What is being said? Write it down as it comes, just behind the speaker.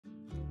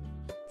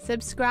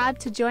Subscribe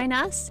to join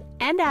us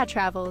and our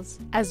travels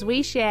as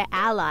we share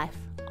our life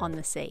on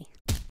the sea.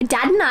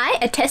 Dad and I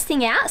are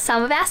testing out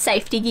some of our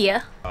safety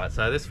gear. Alright,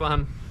 so this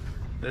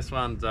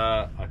one's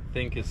I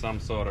think is some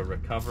sort of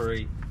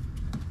recovery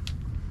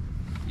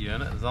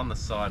unit. It's on the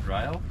side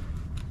rail.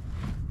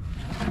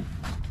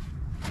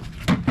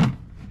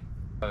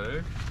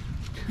 So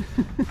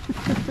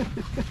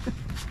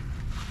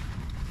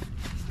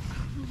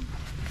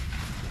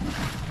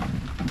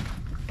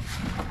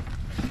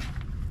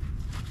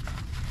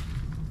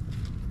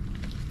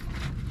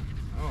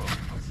oh,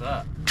 what's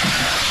that?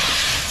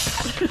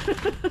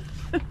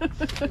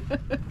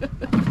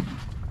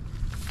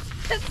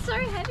 That's so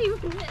heavy,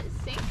 wouldn't it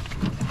sink?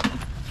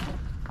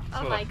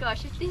 Oh my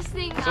gosh, if this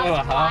thing was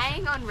of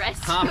relying on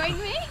rescuing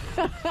me.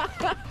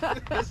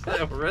 Is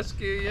that a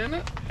rescue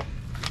unit?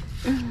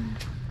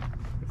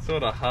 It's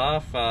sort of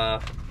half, I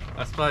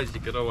suppose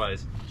you could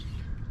always...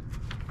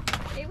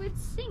 It would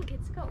sink,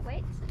 it's got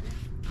weights in it.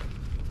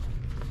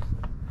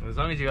 As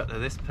long as you got to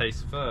this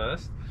piece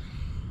first.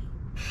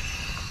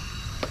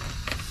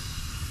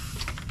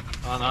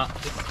 Oh no,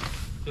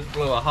 just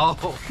blew a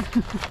hole.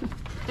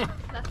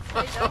 That's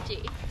so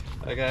dodgy.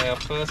 Okay, our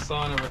first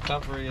sign of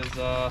recovery is,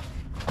 yeah,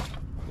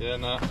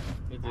 no,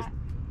 it just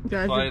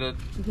deflated.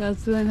 You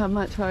guys don't have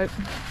much hope.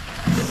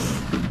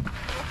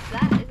 What's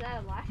that? Is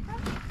that a life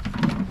raft?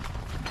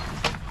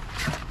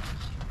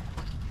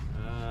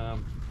 I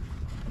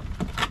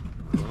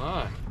don't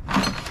know.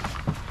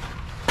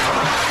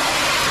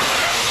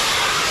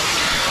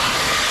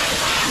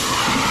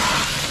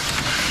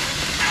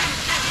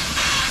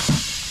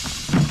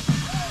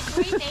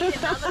 We need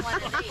another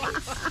one of these.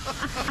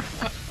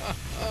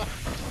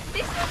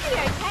 This would be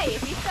okay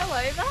if you fell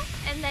over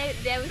and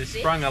there was They this.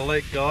 sprung a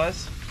leak,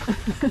 guys.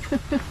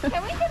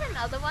 Can we get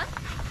another one?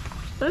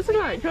 That's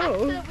quite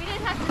cool. We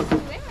didn't have to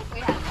swim if we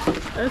had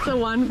that. That's a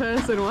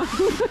one-person one.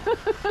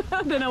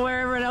 I don't know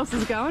where everyone else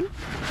is going.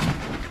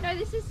 No,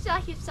 this is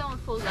like if someone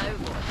falls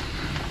overboard.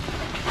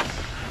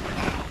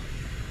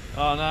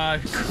 Oh no,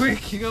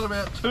 quick, you got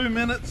about 2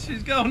 minutes,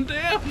 she's going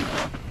down.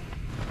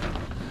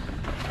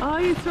 Oh,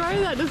 you throw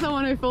that to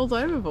someone who falls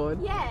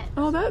overboard? Yeah.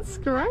 Oh, that's a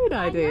great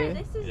idea. I know,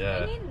 this is,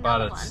 Yeah, we need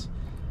but another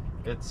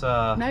it's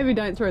Maybe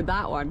don't throw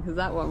that one, because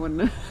that one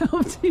wouldn't have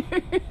helped you.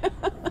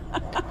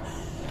 but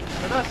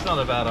that's not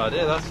a bad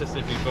idea. That's just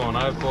if you've gone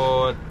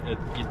overboard, you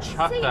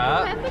chuck See,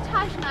 that. remember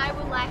Taj and I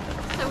were like,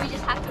 so we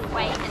just have to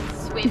wait and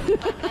swim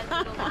with like a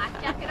little life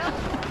jacket on?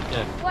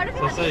 Yeah. What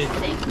about so this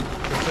thing?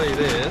 To see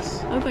this,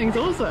 That thing's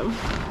awesome.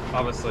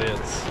 obviously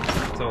it's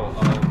all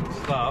old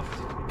stuffed.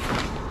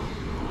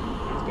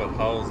 It's got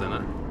holes in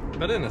it.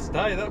 But in its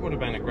day, that would have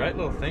been a great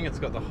little thing. It's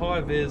got the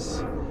high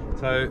vis.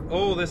 So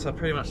all this, I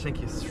pretty much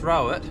think you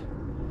throw it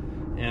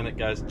and it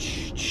goes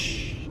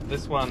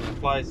this one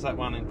inflates, that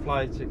one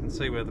inflates. You can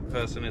see where the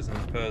person is and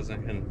the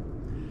person can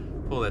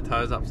pull their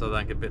toes up so they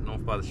don't get bitten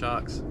off by the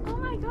sharks. Oh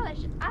my gosh,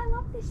 I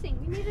love this thing.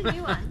 We need a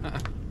new one.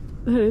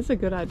 That is a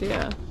good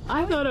idea.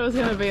 I thought it was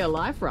going to be a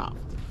life raft.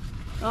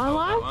 Oh, a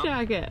life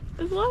jacket.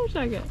 It's a life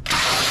jacket.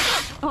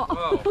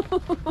 Oh.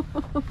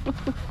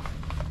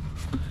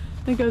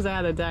 It goes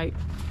out of date.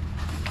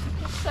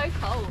 It's so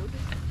cold.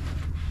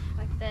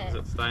 Like there. Is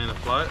it staying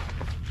afloat?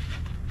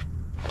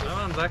 That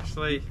one's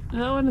actually I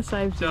don't want to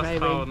save you, just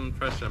maybe. holding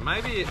pressure.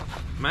 Maybe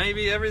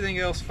everything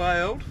else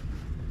failed.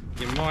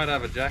 You might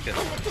have a jacket.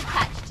 If it's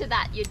attached to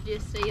that, you'd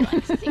just see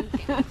like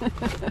sinking.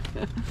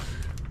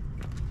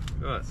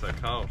 Oh, it's so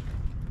cold.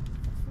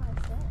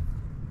 What's it?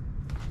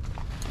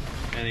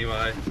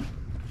 Anyway,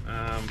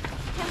 Can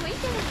we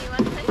get a new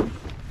one, please?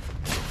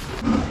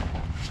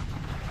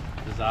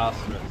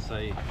 disaster at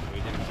sea. We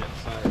didn't get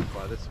saved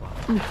by this one.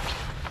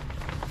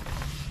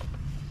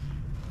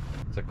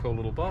 It's a cool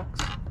little box.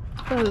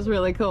 That is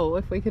really cool.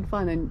 If we could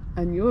find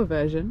a newer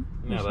version.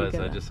 Nowadays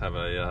they just have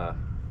a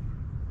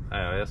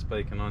AIS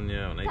beacon on you,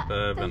 an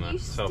EPIRB and a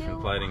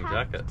self-inflating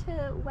jacket.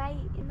 To wait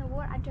in the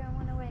water. I don't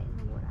want to wait in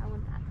the water. I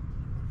want that.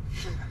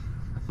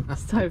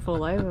 Just don't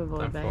fall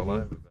overboard, Don't fall baby.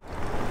 over.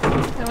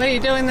 So what are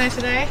you doing there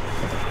today?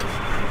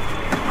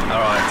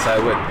 Alright, so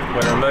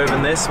we're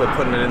removing this, we're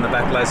putting it in the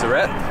back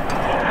lazarette.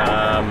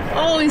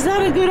 Oh, is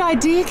that a good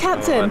idea, I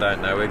Captain?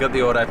 don't know, we've got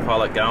the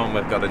autopilot going,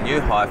 we've got a new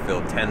high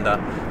field tender,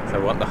 so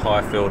we want the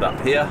high field up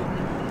here.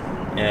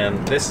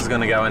 And this is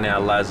going to go in our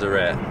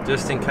lazarette.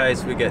 Just in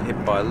case we get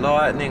hit by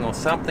lightning or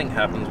something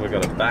happens, we've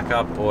got a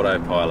backup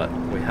autopilot.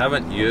 We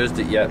haven't used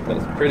it yet, but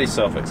it's pretty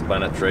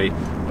self-explanatory.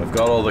 We've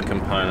got all the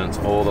components,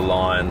 all the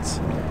lines,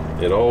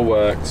 it all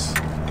works.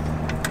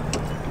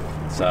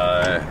 So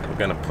we're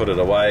going to put it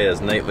away as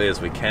neatly as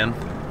we can,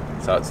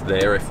 so it's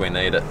there if we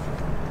need it.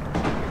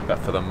 But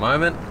for the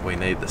moment, we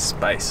need the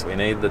space. We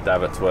need the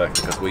davits work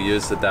because we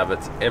use the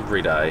davits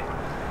every day.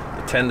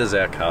 The tender's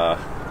our car.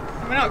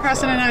 We're not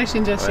crossing an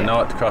ocean just We're yet.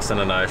 not crossing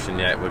an ocean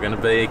yet. We're going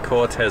to be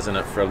Cortez in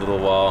it for a little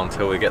while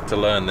until we get to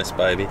learn this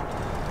baby.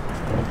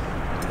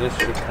 This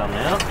should come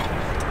out,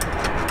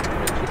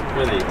 which is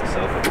pretty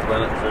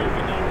self-explanatory.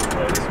 We know which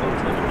way this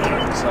one's going to go.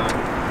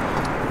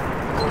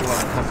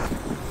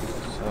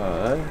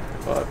 So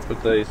if I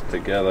put these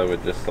together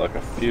with just like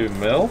a few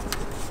mil,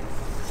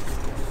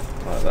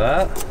 Like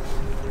that.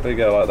 We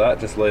go like that,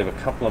 just leave a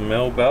couple of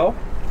mil bell.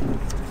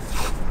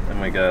 Then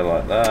we go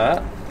like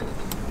that.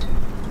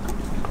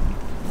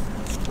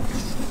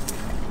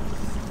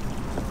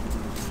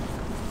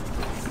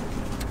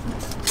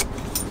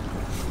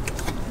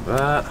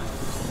 That.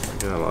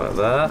 Go like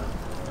that.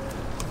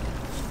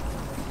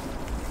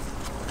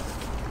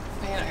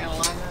 You're not going to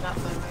line that up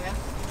then, are you?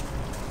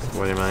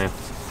 What do you mean?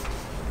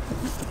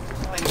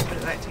 When you put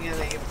it back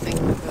together, you think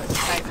that the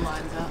shape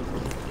lines up.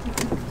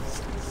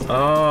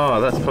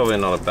 Oh, that's probably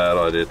not a bad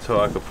idea too.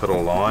 I could put a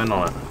line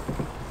on it.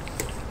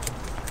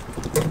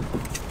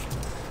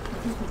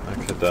 I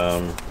could, I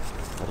didn't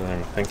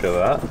even think of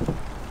that.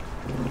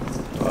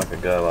 I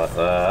could go like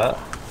that.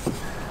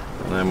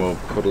 And then we'll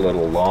put a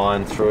little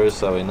line through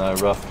so we know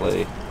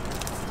roughly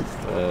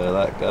where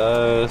that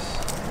goes.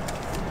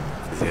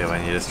 Yeah,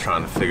 when you're just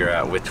trying to figure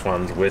out which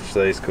one's which,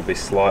 these could be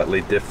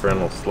slightly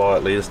different or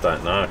slightly, just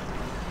don't know.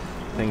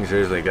 Things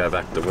usually go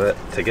back to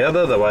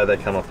together the way they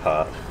come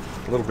apart.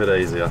 A little bit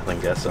easier, I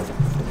think, guessing.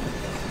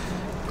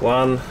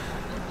 1,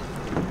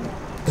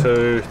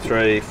 2,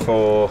 3,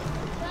 4.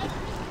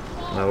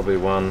 That'll be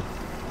 1.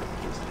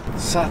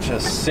 Such a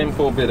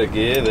simple bit of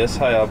gear this.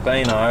 Hey, I've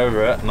been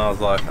over it and I was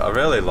like, I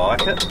really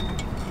like it.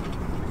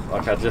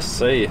 Like, I just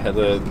see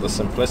the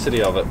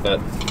simplicity of it, but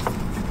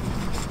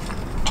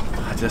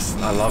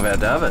I love our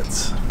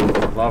davits.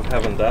 I love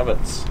having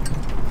davits.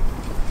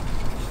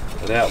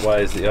 It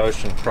outweighs the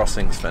ocean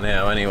crossings for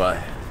now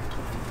anyway.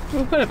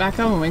 We'll put it back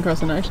on when we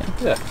cross an ocean.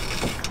 Yeah.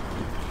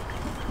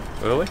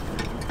 Will we?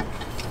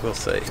 We'll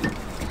see.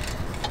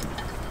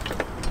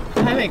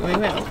 I think we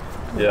will.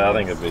 Yeah, I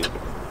think it'd be...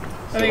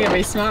 I think it'd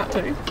be smart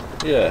too.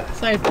 Yeah.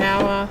 Save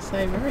power,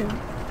 save everything.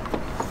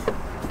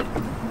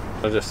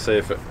 I'll just see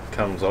if it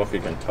comes off. You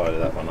can tidy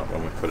that one up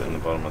when we put it in the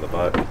bottom of the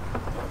boat.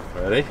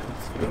 Ready?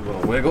 Let's give it a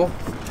little wiggle.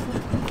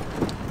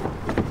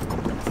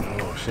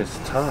 Oh, shit's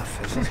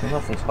tough.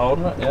 Nothing's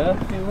holding it, yeah?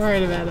 You're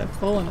worried about it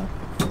falling off.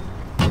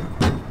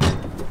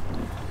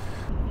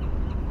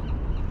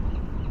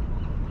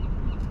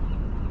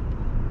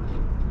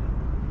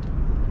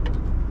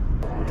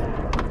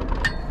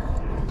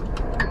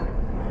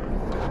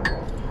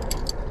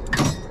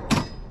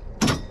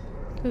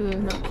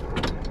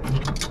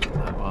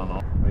 That one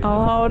off.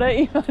 I'll hold it,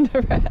 you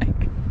under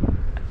rag.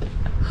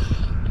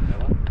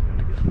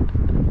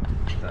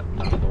 That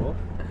nut off.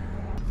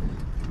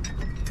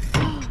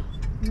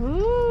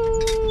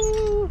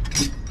 Ooh,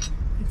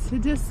 it's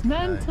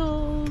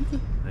dismantled.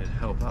 Need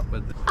help up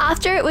with the...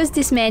 After it was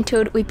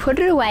dismantled, we put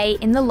it away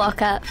in the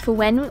locker for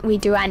when we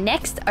do our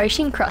next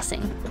ocean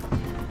crossing.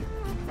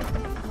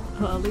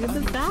 Oh, look at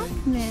the back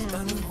now.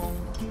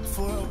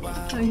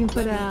 So we can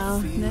put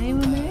our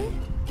name on there.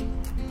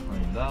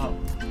 Cleaned up,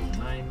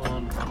 name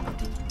on.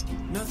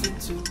 Nothing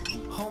to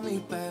hold me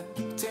back,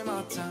 take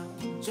my time,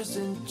 just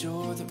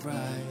enjoy the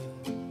ride.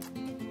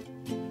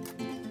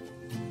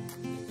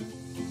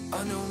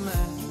 I know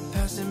man,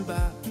 passing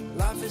by,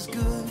 life is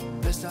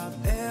good, best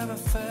I've ever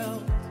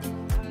felt.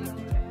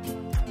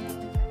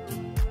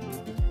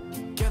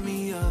 Get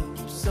me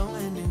up,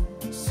 somewhere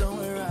new,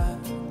 somewhere I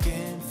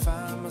can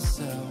find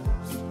myself.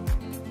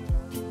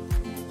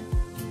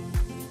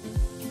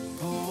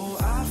 Oh,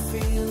 I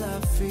feel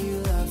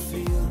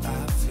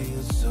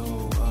so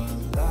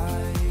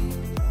alive.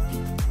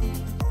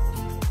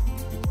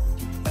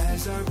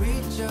 As I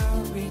reach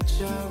out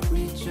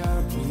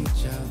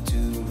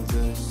to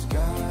the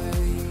sky.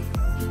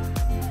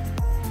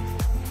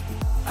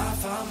 I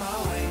found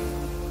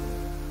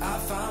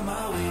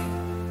my way.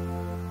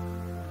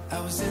 I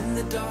was in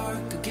the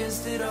dark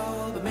against it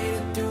all, but made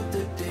it through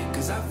the day.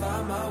 Cause I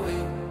found my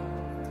way.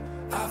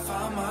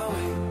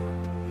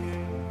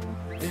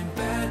 In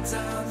bad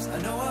times,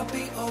 I know I'll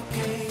be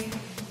okay.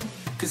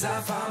 Cause I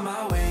found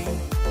my way.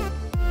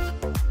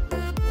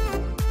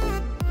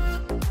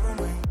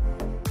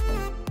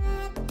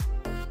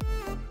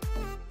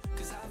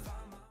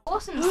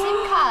 Awesome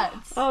SIM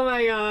cards. Oh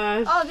my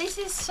gosh. Oh, this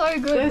is so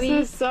good.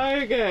 This is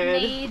so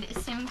good. Need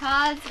SIM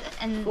cards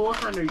and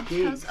 400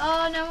 gigs.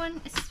 oh,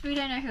 we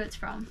don't know who it's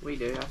from. We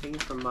do. I think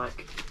it's from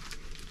Mike.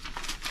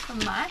 From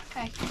Mike?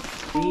 Okay.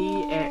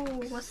 BX.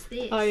 Oh, what's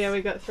this? Oh yeah,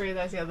 we got 3 of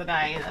those the other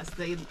day. That's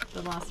the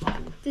last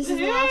one. This is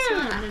the last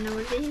one. I don't know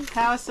what it is.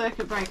 Power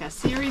circuit breaker.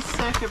 Series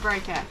circuit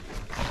breaker.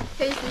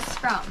 Who's this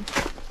from?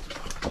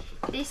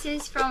 This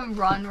is from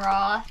Ron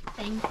Raw.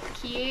 Thank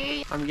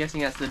you. I'm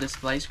guessing that's the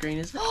display screen,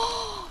 is it?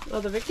 Oh,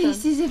 the Victron.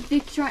 This is a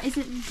Victron. Is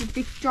it the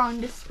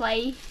Victron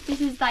display? This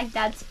is like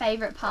Dad's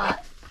favourite part.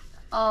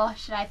 Oh,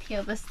 should I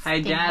peel this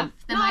Hey, thing Dad.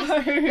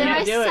 off?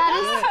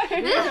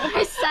 The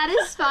most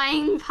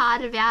satisfying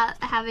part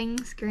about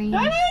having screens.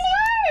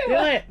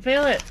 No.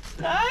 Feel it.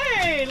 No,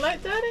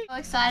 let Daddy. I'm so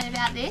excited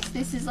about this.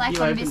 This is like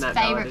You one of opened his that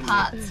door, favourite didn't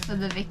parts for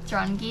the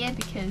Victron gear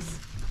because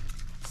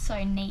it's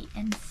so neat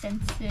and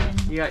censored.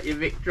 And You got your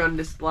Victron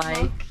display.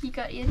 look, you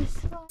got your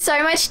display.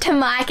 So much to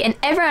Mike and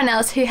everyone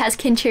else who has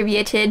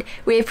contributed.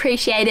 We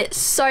appreciate it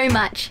so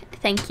much.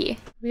 Thank you.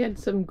 We had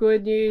some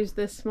good news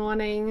this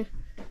morning.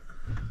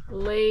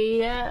 Lee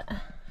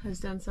has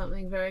done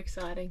something very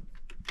exciting.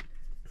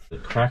 the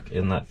crack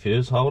in that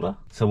fuse holder.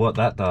 So what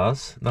that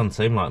does, it doesn't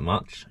seem like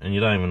much, and you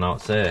don't even know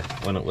it's there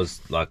when it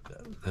was like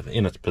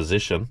in its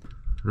position.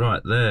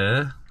 Right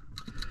there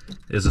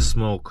is a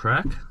small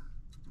crack,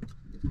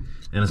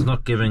 and it's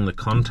not giving the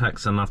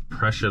contacts enough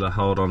pressure to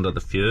hold onto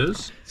the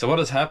fuse. So what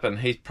has happened,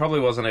 he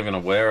probably wasn't even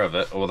aware of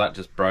it, or that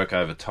just broke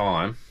over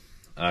time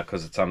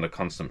because it's under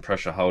constant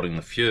pressure holding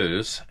the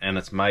fuse, and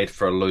it's made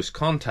for a loose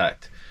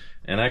contact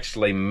and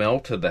actually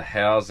melted the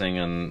housing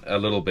and a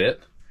little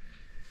bit,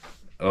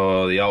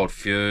 or the old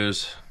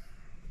fuse,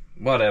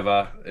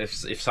 whatever.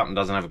 If something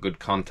doesn't have a good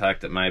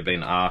contact, it may have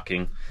been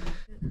arcing.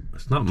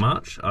 It's not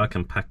much, I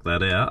can pack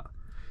that out.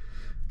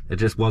 It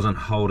just wasn't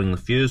holding the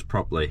fuse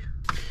properly.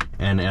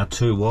 And our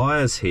two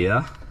wires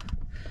here,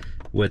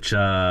 which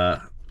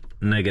are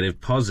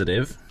negative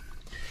positive,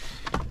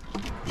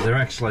 they're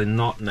actually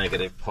not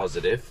negative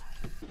positive.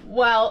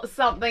 Well,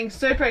 something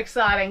super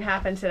exciting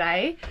happened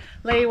today.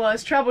 Lee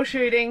was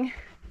troubleshooting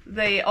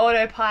the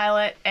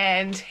autopilot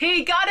and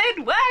he got it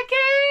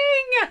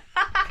working!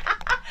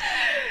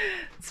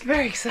 It's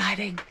very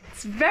exciting.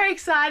 It's a very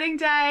exciting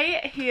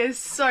day. He is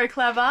so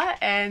clever,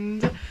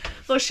 and a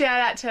little shout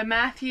out to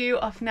Matthew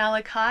of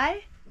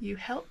Nalakai. You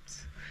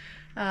helped.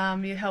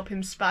 You helped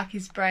him spark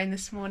his brain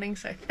this morning,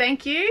 so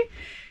thank you.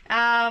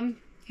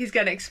 He's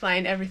going to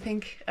explain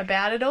everything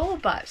about it all,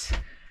 but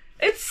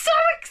it's so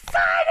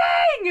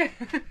exciting!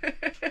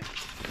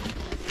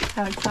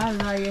 How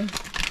excited are you?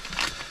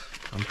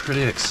 I'm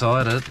pretty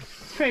excited.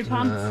 Pretty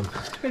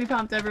pumped. Pretty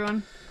pumped,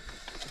 everyone.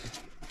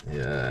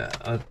 Yeah,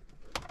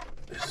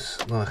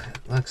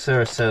 like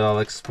Sarah said, I'll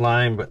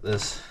explain, but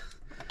it's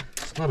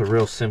not a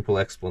real simple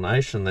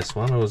explanation, this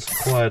one. It was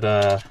quite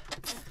an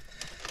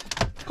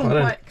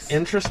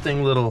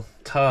interesting little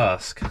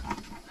task.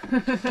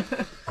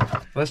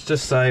 Let's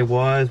just say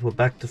wires were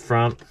back to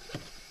front,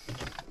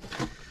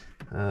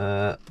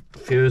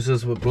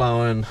 fuses were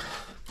blowing.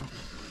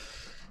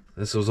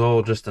 This was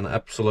all just an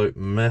absolute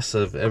mess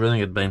of everything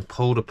had been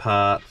pulled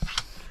apart.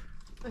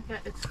 Okay,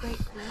 it's straight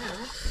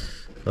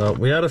now.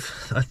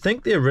 I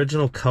think the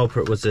original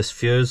culprit was this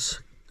fuse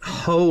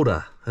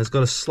holder. Has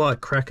got a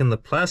slight crack in the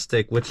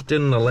plastic, which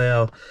didn't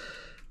allow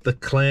the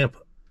clamp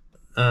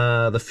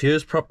the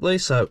fuse properly,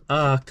 so it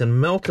arced and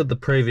melted the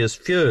previous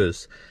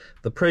fuse.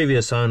 The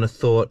previous owner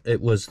thought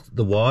it was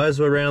the wires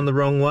were around the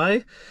wrong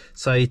way,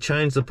 so he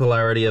changed the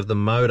polarity of the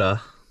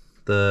motor,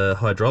 the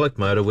hydraulic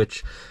motor,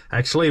 which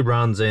actually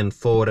runs in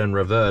forward and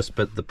reverse,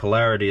 but the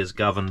polarity is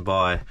governed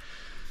by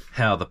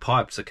how the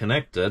pipes are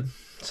connected.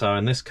 So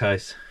in this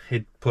case,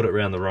 he'd put it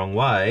around the wrong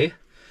way.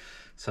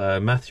 So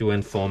Matthew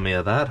informed me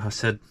of that.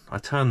 I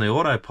turned the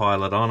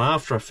autopilot on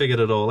after I figured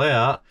it all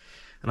out,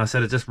 and I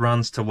said it just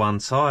runs to one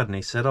side, and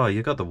he said, oh,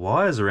 you got the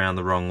wires around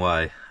the wrong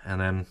way.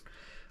 And then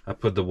I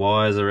put the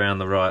wires around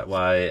the right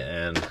way,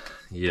 and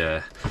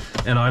yeah.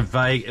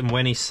 And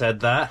when he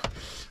said that,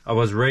 I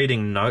was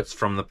reading notes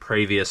from the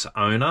previous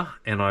owner,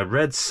 and I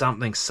read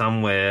something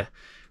somewhere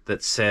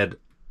that said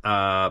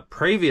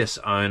previous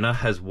owner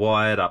has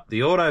wired up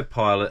the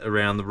autopilot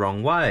around the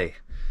wrong way.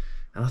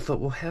 And I thought,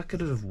 well, how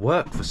could it have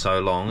worked for so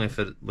long if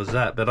it was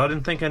that? But I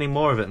didn't think any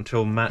more of it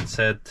until Matt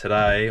said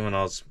today when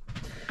I was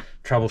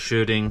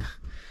troubleshooting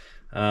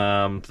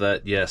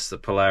that yes, the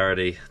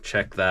polarity,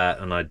 check that,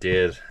 and I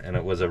did, and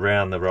it was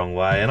around the wrong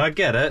way. And I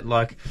get it,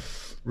 like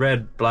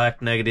red,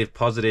 black, negative,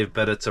 positive,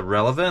 but it's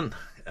irrelevant.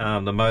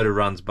 The motor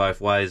runs both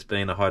ways,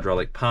 being a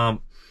hydraulic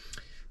pump,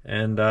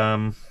 and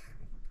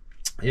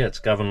yeah, it's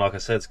governed, like I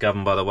said, it's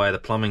governed by the way the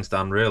plumbing's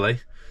done, really.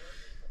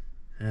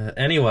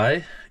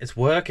 Anyway, it's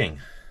working,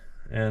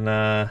 and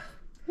Woohoo!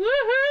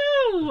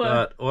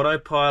 got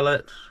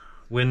autopilot,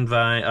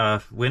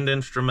 wind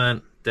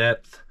instrument,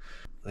 depth.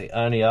 The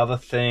only other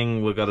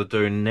thing we've got to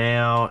do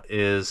now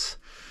is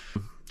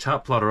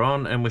chart plotter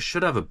on, and we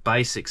should have a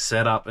basic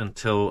setup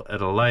until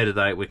at a later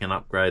date we can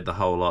upgrade the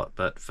whole lot.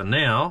 But for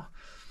now,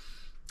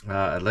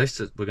 at least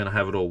we're going to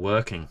have it all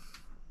working.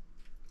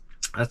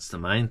 That's the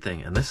main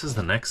thing. And this is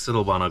the next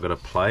little one I've got to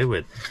play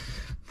with.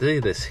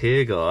 Do this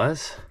here,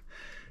 guys.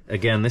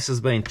 Again, this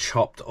has been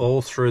chopped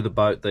all through the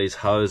boat, these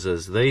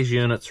hoses. These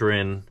units are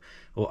in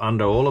or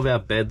under all of our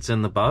beds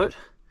in the boat.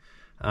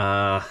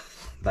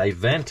 They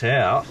vent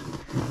out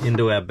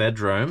into our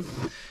bedroom,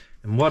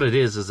 and what it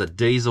is a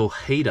diesel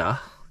heater,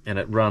 and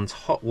it runs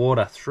hot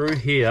water through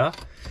here,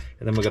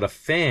 and then we've got a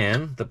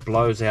fan that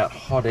blows out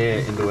hot air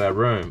into our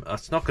room.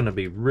 It's not going to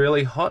be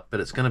really hot, but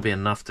it's going to be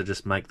enough to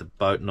just make the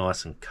boat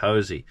nice and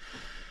cozy.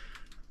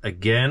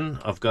 Again,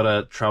 I've got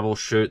to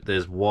troubleshoot.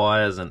 There's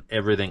wires and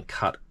everything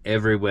cut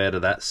everywhere to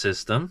that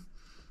system.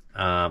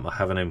 I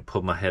haven't even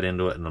put my head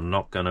into it, and I'm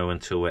not going to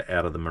until we're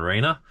out of the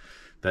marina.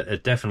 But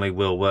it definitely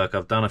will work.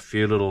 I've done a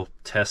few little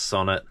tests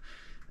on it,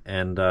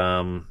 and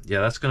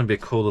yeah, that's going to be a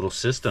cool little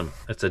system.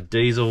 It's a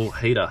diesel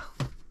heater.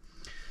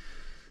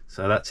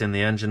 So that's in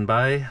the engine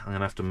bay. I'm going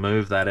to have to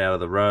move that out of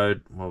the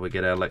road while we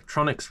get our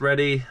electronics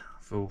ready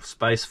for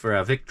space for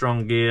our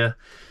Victron gear.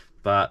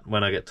 But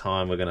when I get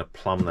time, we're going to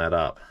plumb that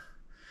up.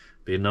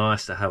 Be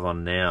nice to have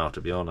on now, to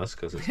be honest,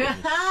 because it's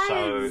getting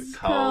so It's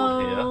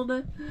cold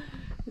here.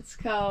 It's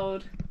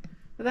cold.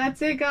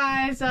 That's it,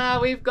 guys.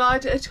 We've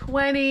got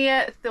 20,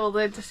 well,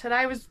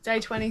 today was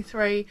day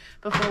 23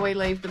 before we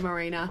leave the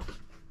marina.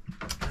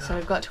 So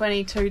we've got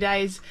 22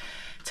 days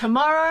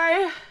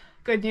tomorrow.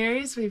 Good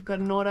news, we've got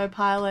an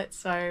autopilot,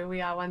 so we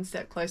are one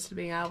step closer to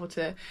being able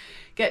to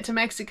get to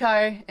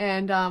Mexico.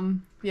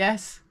 And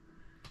yes,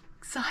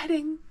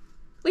 exciting.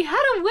 We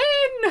had a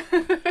win.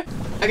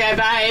 Okay,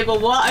 babe, well,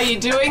 what are you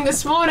doing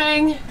this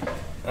morning?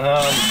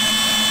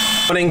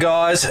 Morning,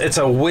 guys. It's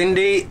a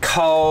windy,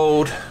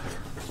 cold,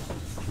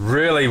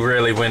 really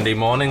windy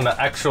morning.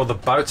 The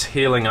boat's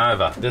heeling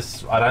over.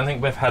 I don't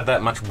think we've had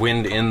that much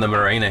wind in the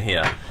marina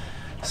here.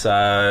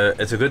 So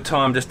it's a good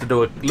time just to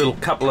do a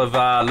couple of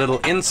little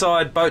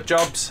inside boat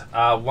jobs.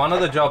 One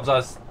of the jobs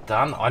I've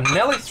done, I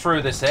nearly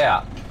threw this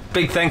out.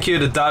 Big thank you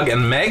to Doug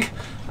and Meg.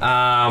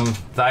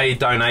 They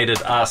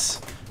donated us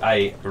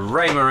a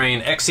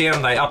Raymarine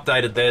Exium. They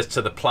updated theirs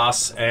to the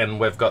Plus, and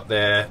we've got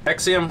their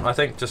Exium, I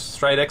think, just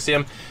straight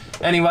Exium.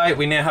 Anyway,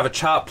 we now have a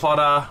chart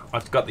plotter.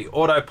 I've got the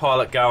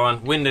autopilot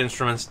going, wind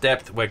instruments,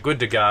 depth, we're good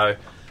to go.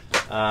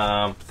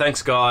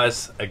 Thanks,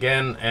 guys,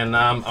 again, and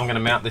I'm going to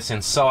mount this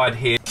inside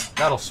here.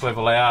 That'll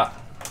swivel out.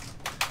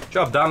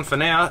 Job done for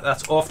now.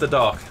 That's off the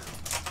dock.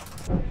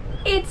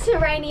 It's a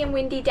rainy and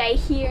windy day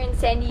here in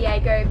San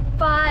Diego,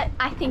 but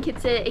I think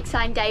it's an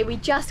exciting day.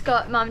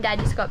 Mum and Dad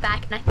just got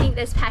back, and I think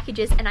there's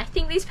packages, and I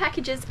think these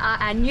packages are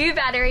our new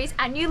batteries,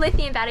 our new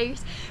lithium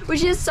batteries,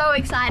 which is so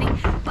exciting.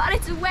 But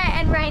it's wet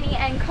and rainy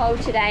and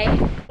cold today.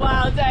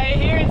 Wild day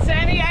here in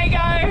San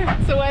Diego.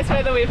 It's the worst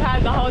weather we've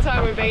had the whole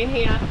time we've been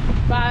here.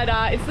 But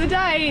it's the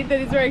day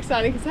that is very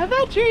exciting because our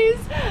batteries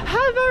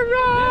have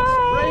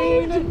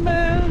arrived. It's raining,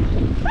 man.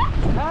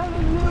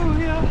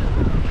 Hallelujah.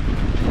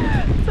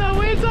 It's a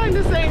weird song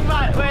to sing,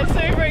 but we're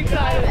super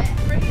excited.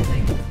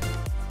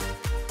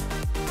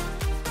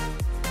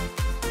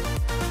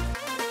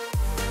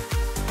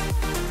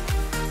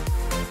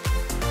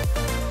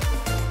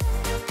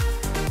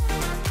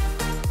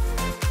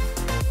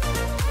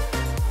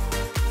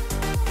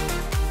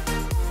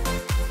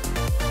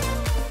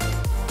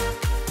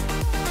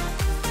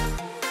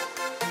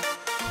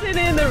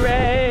 In the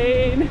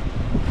rain,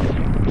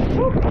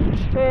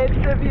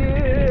 it's a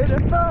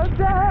beautiful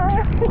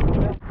day.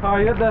 Oh,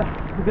 you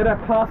got our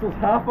parcels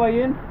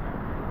halfway in.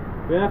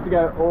 We have to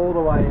go all the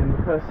way in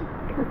because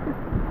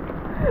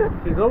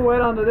she's all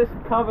wet under this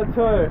cover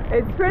too.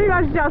 It's pretty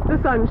much just a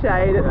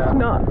sunshade. It's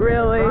not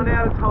really. Run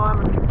out of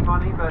time and it's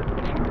funny, but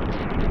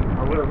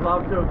I would have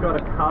loved to have got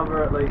a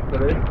cover at least for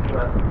this.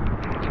 But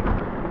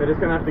we're just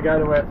gonna have to go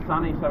to where it's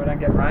sunny so we don't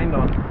get rained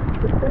on.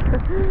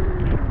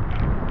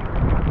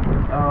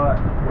 Alright,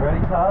 you ready,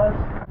 Tars?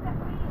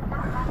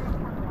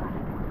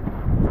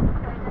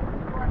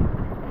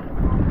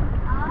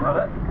 Got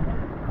it?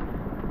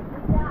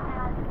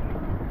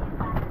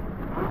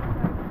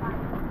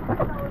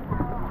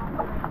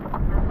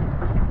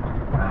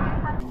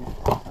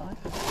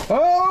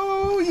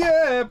 Oh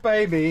yeah,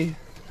 baby!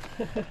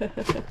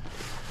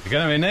 You're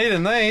gonna be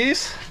needing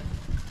these.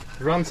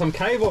 Run some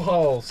cable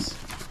holes.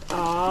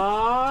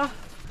 Aww.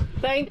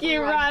 Thank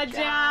you,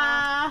 Roger.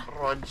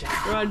 Roger.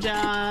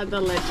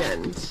 The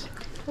legend.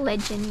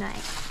 Legend,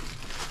 mate.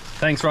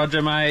 Thanks,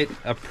 Roger, mate.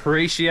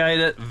 Appreciate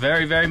it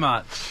very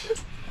much.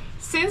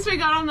 Since we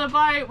got on the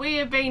boat, we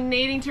have been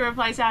needing to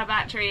replace our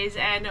batteries,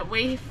 and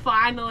we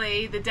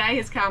finally, the day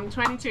has come,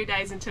 22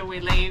 days until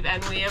we leave,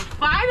 and we have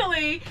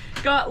finally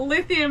got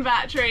lithium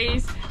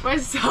batteries. We're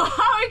so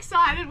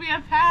excited. We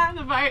have power on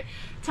the boat.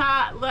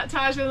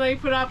 Taj and Lee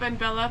put up, and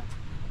Bella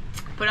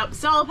put up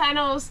solar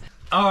panels.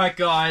 Alright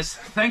guys,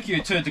 thank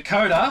you to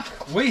Dakota.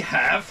 We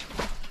have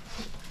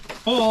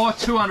 4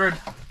 200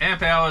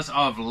 amp hours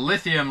of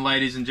lithium,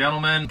 ladies and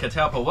gentlemen.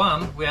 Catalpa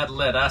 1, we had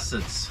lead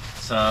acids,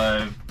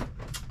 so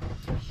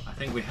I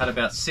think we had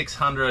about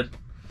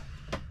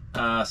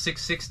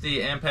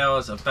 660 amp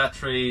hours of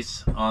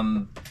batteries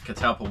on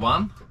Catalpa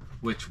 1,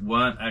 which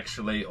weren't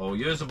actually all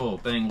usable.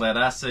 Being lead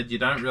acid, you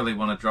don't really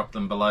want to drop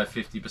them below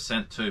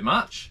 50% too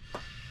much.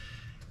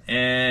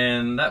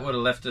 And that would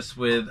have left us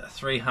with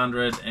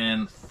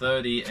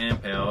 330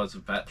 amp hours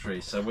of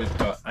battery. So we've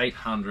got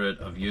 800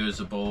 of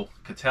usable.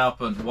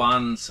 Catalpa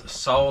 1's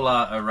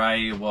solar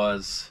array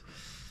was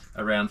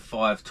around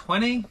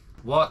 520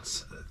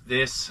 watts.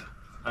 This,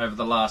 over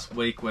the last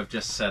week, we've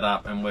just set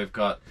up and we've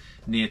got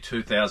near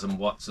 2,000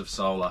 watts of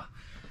solar.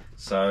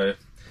 So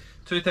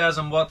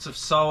 2,000 watts of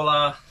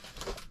solar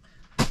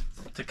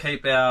to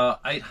keep our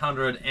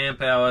 800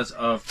 amp hours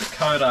of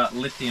Dakota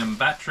lithium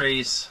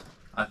batteries.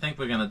 I think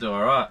we're going to do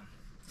alright.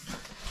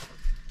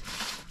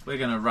 We're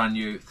going to run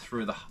you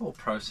through the whole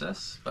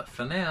process, but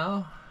for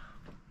now,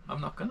 I'm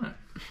not going to.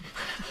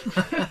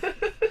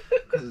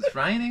 Because it's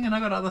raining and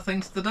I've got other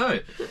things to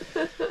do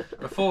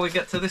before we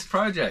get to this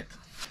project.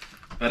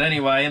 But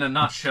anyway, in a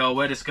nutshell,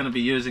 we're just going to be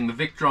using the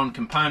Victron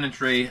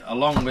componentry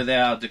along with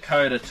our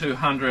Dakota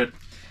 200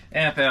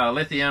 amp hour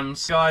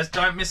lithiums. Guys,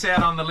 don't miss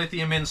out on the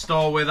lithium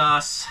install with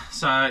us.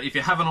 So if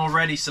you haven't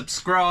already,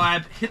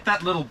 subscribe, hit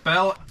that little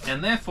bell,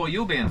 and therefore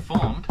you'll be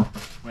informed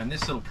when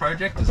this little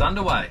project is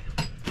underway.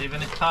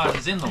 Even if Taj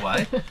is in the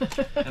way,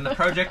 and the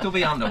project will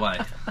be underway.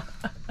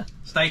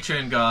 Stay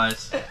tuned,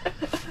 guys.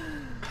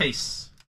 Peace.